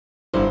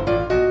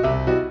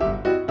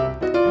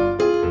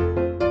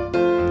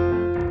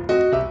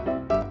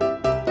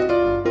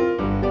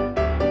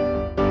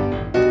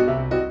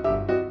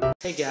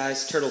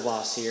guys, Turtle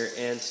Boss here,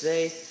 and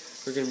today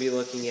we're going to be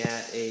looking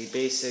at a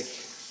basic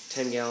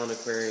 10-gallon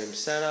aquarium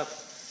setup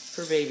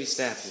for baby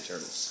snapping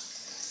turtles.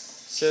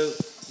 So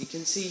you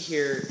can see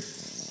here,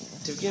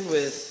 to begin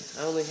with,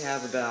 I only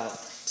have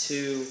about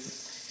 2,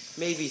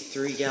 maybe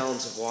 3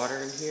 gallons of water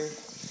in here,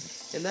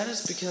 and that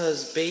is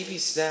because baby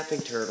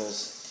snapping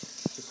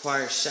turtles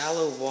require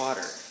shallow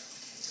water.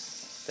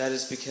 That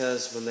is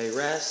because when they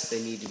rest,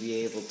 they need to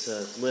be able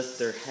to lift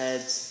their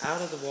heads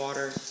out of the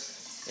water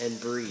and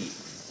breathe.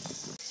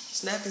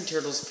 Snapping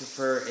turtles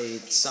prefer a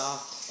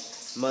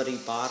soft, muddy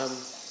bottom,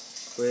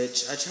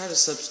 which I try to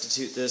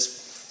substitute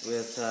this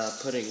with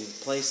putting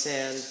play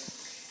sand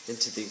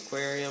into the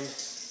aquarium,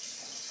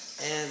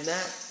 and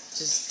that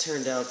just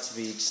turned out to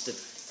be just a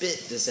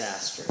bit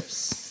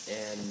disastrous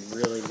and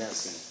really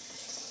messy.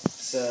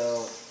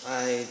 So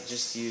I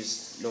just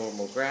used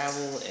normal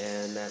gravel,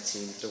 and that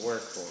seemed to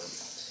work for them.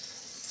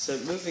 So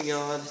moving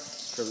on,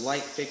 for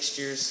light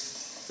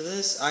fixtures, for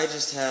this I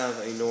just have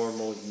a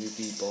normal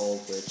UV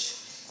bulb, which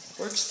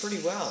works pretty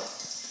well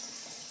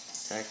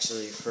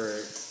actually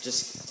for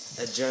just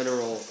a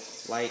general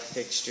light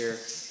fixture,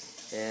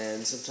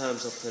 and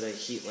sometimes I'll put a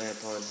heat lamp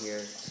on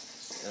here,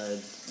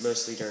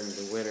 mostly during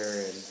the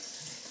winter and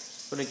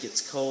when it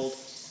gets cold.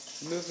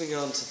 Moving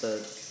on to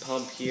the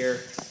pump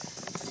here,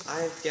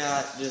 I've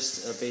got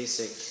just a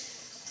basic,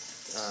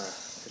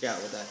 forgot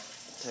what that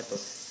type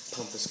of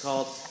pump is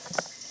called,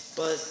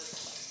 but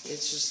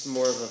it's just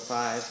more of a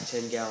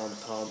 5-10 gallon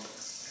pump,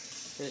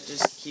 and it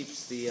just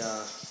keeps the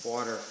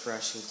water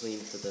fresh and clean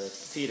for the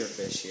feeder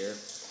fish here.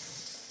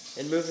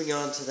 And moving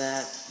on to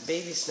that,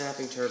 baby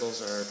snapping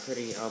turtles are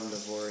pretty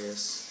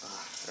omnivorous,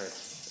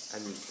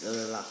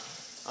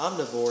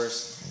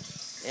 omnivores,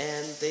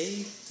 and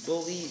they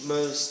will eat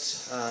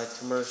most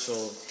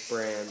commercial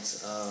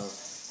brands of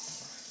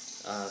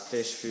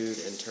fish food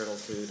and turtle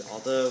food,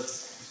 although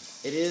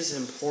it is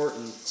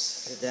important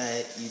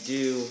that you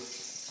do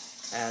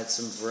add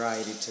some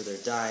variety to their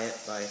diet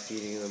by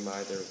feeding them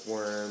either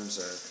worms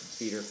or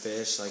feeder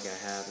fish like I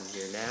have in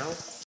here now.